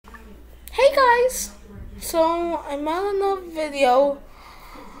Hey guys, so I'm on another video.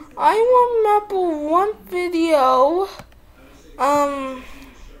 I remember one video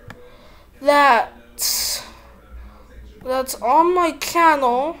that's on my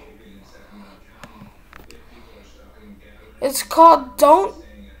channel. It's called Don't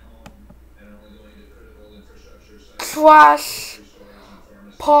Trash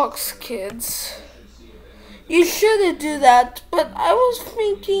Parks Kids. You shouldn't do that, but I was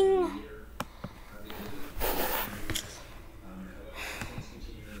thinking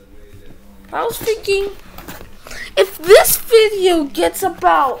if this video gets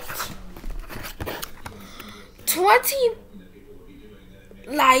about 20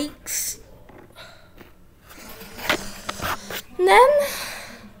 likes, then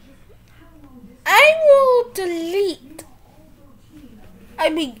I will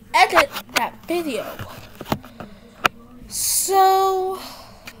edit that video. So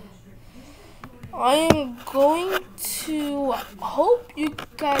I am going to hope you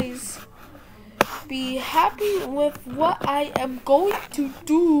guys be happy with what I am going to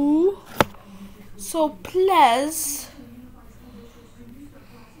do. So please,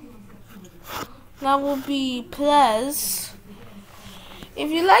 that will be please.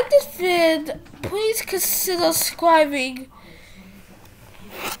 If you like this vid, please consider subscribing.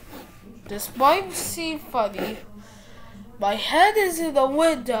 This might seem funny. My head is in the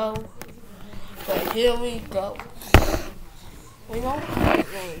window, but here we go. We don't put it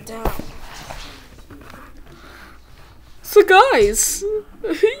laying down. So guys,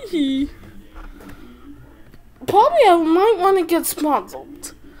 probably I might want to get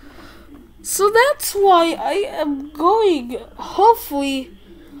sponsored. So that's why I am going, hopefully,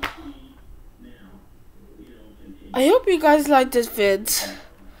 I hope you guys like this vid.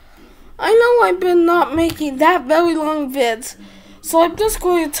 I know I've been not making that very long vids, so I'm just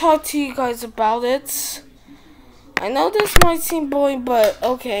going to talk to you guys about it. I know this might seem boring, but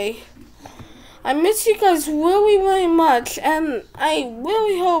okay. I miss you guys really, really much, and I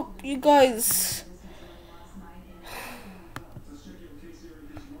really hope you guys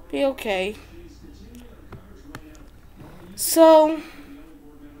be okay. So,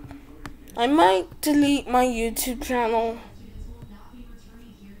 I might delete my YouTube channel.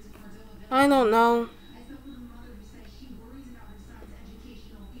 I don't know.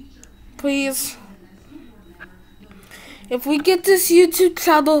 Please, if we get this YouTube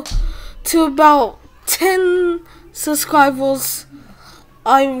channel to about 10 subscribers,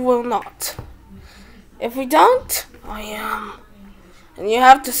 I will not. If we don't, I am. And you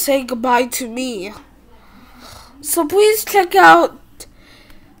have to say goodbye to me. So please check out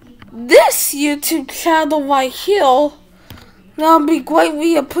this YouTube channel right here. That'll be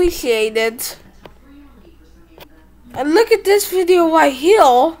greatly appreciated. And look at this video right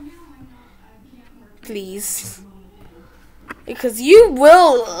here. Please. Because you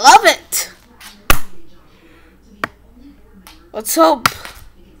will love it. Let's hope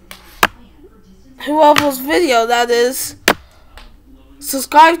whoever's video that is,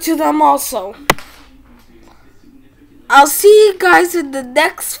 subscribe to them also. I'll see you guys in the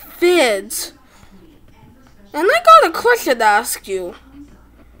next vid. And I got a question to ask you.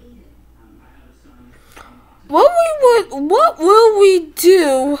 What will we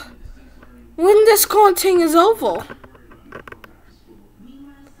do when this quarantine is over?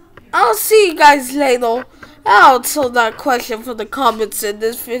 I'll see you guys later. I'll answer that question for the comments in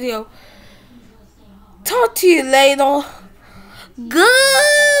this video. Talk to you later.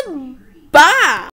 Goodbye.